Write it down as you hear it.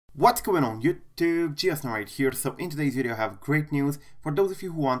What's going on YouTube? GeoSnow right here. So in today's video I have great news for those of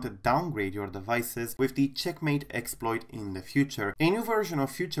you who want to downgrade your devices with the CheckM8 exploit in the future. A new version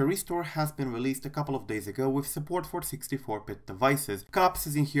of FutureRestore has been released a couple of days ago with support for 64-bit devices. Cops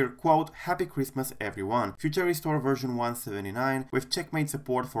is in here, quote, "Happy Christmas everyone. FutureRestore version 179 with CheckM8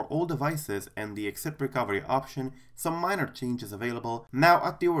 support for all devices and the exit recovery option, some minor changes available now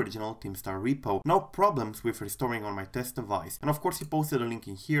at the original TeamStar repo. No problems with restoring on my test device." And of course he posted a link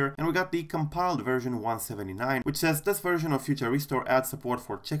in here. And we got the compiled version 179, which says this version of FutureRestore adds support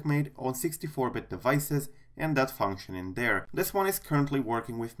for CheckM8 on 64-bit devices and that function in there. This one is currently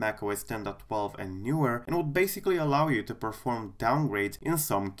working with macOS 10.12 and newer and would basically allow you to perform downgrades in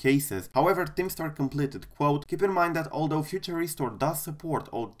some cases. However, TeamStar completed, quote, "Keep in mind that although FutureRestore does support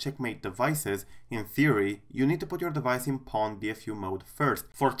all CheckM8 devices, in theory, you need to put your device in pawn DFU mode first.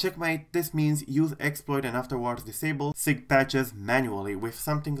 For CheckM8, this means use exploit and afterwards disable SIG patches manually with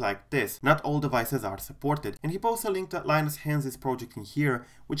something like this. Not all devices are supported." And he posts a link to Linus Henze's project in here,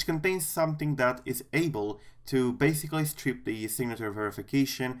 which contains something that is able to basically strip the signature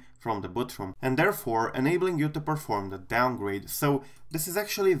verification from the boot room and therefore enabling you to perform the downgrade. So this is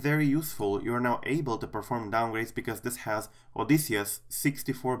actually very useful. You are now able to perform downgrades because this has Odysseus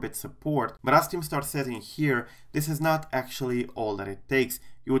 64-bit support. But as TeamStar says in here, this is not actually all that it takes.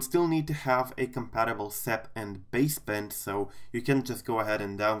 You would still need to have a compatible SEP and Baseband, so you can just go ahead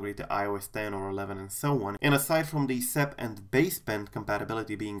and downgrade to iOS 10 or 11 and so on. And aside from the SEP and Baseband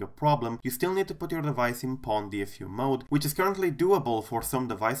compatibility being a problem, you still need to put your device in pawn DFU mode, which is currently doable for some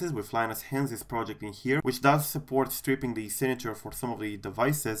devices with Linus Henze's project in here, which does support stripping the signature for some of the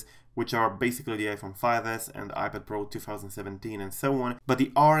devices, which are basically the iPhone 5s and iPad Pro 2017 and so on. But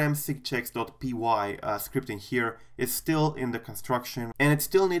the rmsigchecks.py script in here is still in the construction and it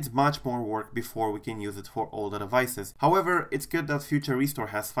still needs much more work before we can use it for all the devices. However, it's good that FutureRestore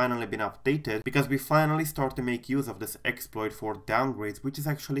has finally been updated because we finally start to make use of this exploit for downgrades, which is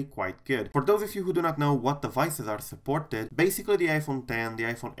actually quite good. For those of you who do not know what devices are supported, basically the iPhone 10, the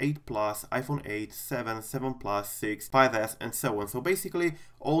iPhone 8 Plus, iPhone 8, 7, 7 Plus, 6, 5S and so on. So basically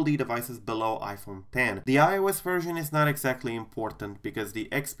all the devices below iPhone 10. The iOS version is not exactly important because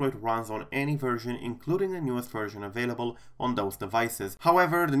the exploit runs on any version, including the newest version available on those devices.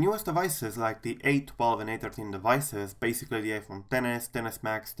 However, the newest devices like the 8, 12 and 813 devices, basically the iPhone XS, XS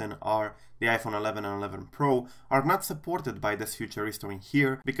Max, XR, the iPhone 11 and 11 Pro, are not supported by this FutureRestore in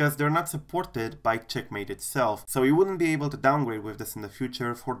here because they're not supported by CheckM8 itself, so you wouldn't be able to downgrade with this in the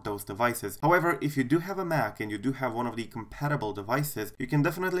future for those devices. However, if you do have a Mac and you do have one of the compatible devices, you can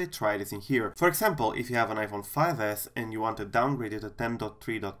definitely try this in here. For example, if you have an iPhone 5S and you want to downgrade it to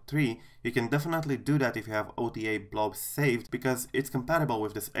 10.3.3, you can definitely do that if you have OTA blobs saved because it's compatible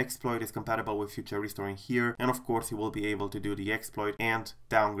with this exploit, it's compatible with FutureRestore in here, and of course you will be able to do the exploit and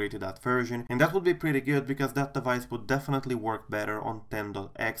downgrade to that version. And that would be pretty good because that device would definitely work better on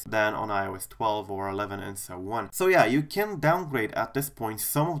 10.x than on iOS 12 or 11 and so on. So yeah, you can downgrade at this point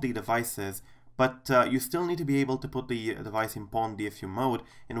some of the devices, but you still need to be able to put the device in pawn DFU mode,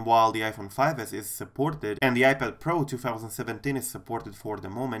 and while the iPhone 5S is supported and the iPad Pro 2017 is supported for the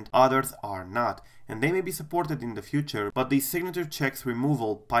moment, others are not. And they may be supported in the future, but the signature checks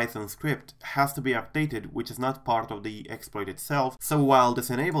removal Python script has to be updated, which is not part of the exploit itself. So while this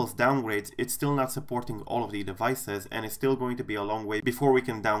enables downgrades, it's still not supporting all of the devices and it's still going to be a long way before we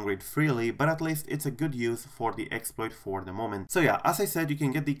can downgrade freely, but at least it's a good use for the exploit for the moment. So yeah, as I said, you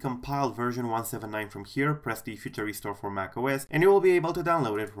can get the compiled version 179 from here, press the FutureRestore for macOS, and you will be able to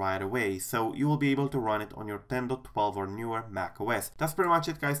download it right away. So you will be able to run it on your 10.12 or newer macOS. That's pretty much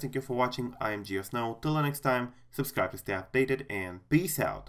it, guys. Thank you for watching. I am GeoSnow. Till the next time, subscribe to stay updated and peace out.